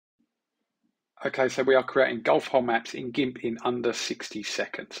Okay, so we are creating golf hole maps in Gimp in under 60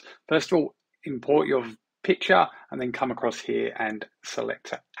 seconds. First of all, import your picture and then come across here and select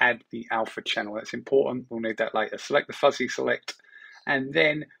to add the alpha channel. That's important, we'll need that later. Select the fuzzy select, and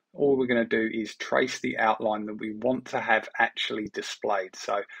then all we're going to do is trace the outline that we want to have actually displayed.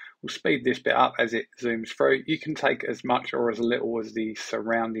 So we'll speed this bit up as it zooms through. You can take as much or as little as the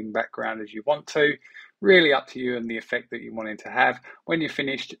surrounding background as you want to. Really up to you and the effect that you wanted to have. When you're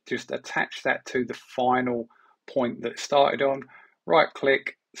finished, just attach that to the final point that started on. Right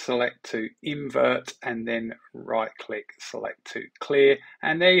click, select to invert, and then right click, select to clear.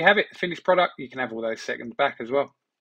 And there you have it, the finished product. You can have all those seconds back as well.